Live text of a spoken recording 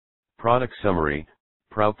Product summary: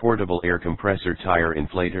 PRO Portable Air Compressor Tire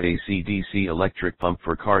Inflator AC/DC Electric Pump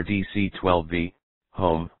for Car DC 12V,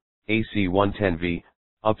 Home, AC 110V,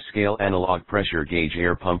 Upscale Analog Pressure Gauge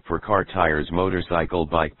Air Pump for Car Tires, Motorcycle,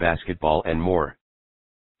 Bike, Basketball and more.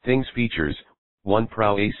 Things: Features: 1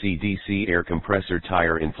 PRO AC/DC Air Compressor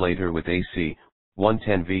Tire Inflator with AC,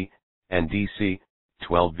 110V, and DC,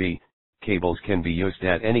 12V. Cables can be used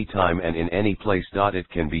at any time and in any place. It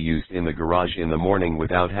can be used in the garage in the morning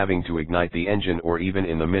without having to ignite the engine, or even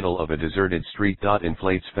in the middle of a deserted street.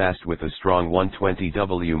 Inflates fast with a strong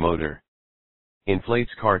 120W motor.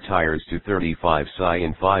 Inflates car tires to 35 psi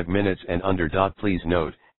in 5 minutes and under. Please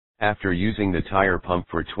note, after using the tire pump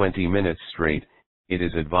for 20 minutes straight, it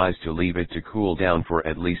is advised to leave it to cool down for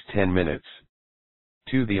at least 10 minutes.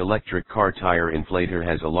 2. The electric car tire inflator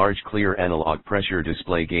has a large clear analog pressure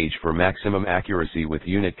display gauge for maximum accuracy with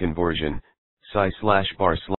unit conversion, psi/bar/.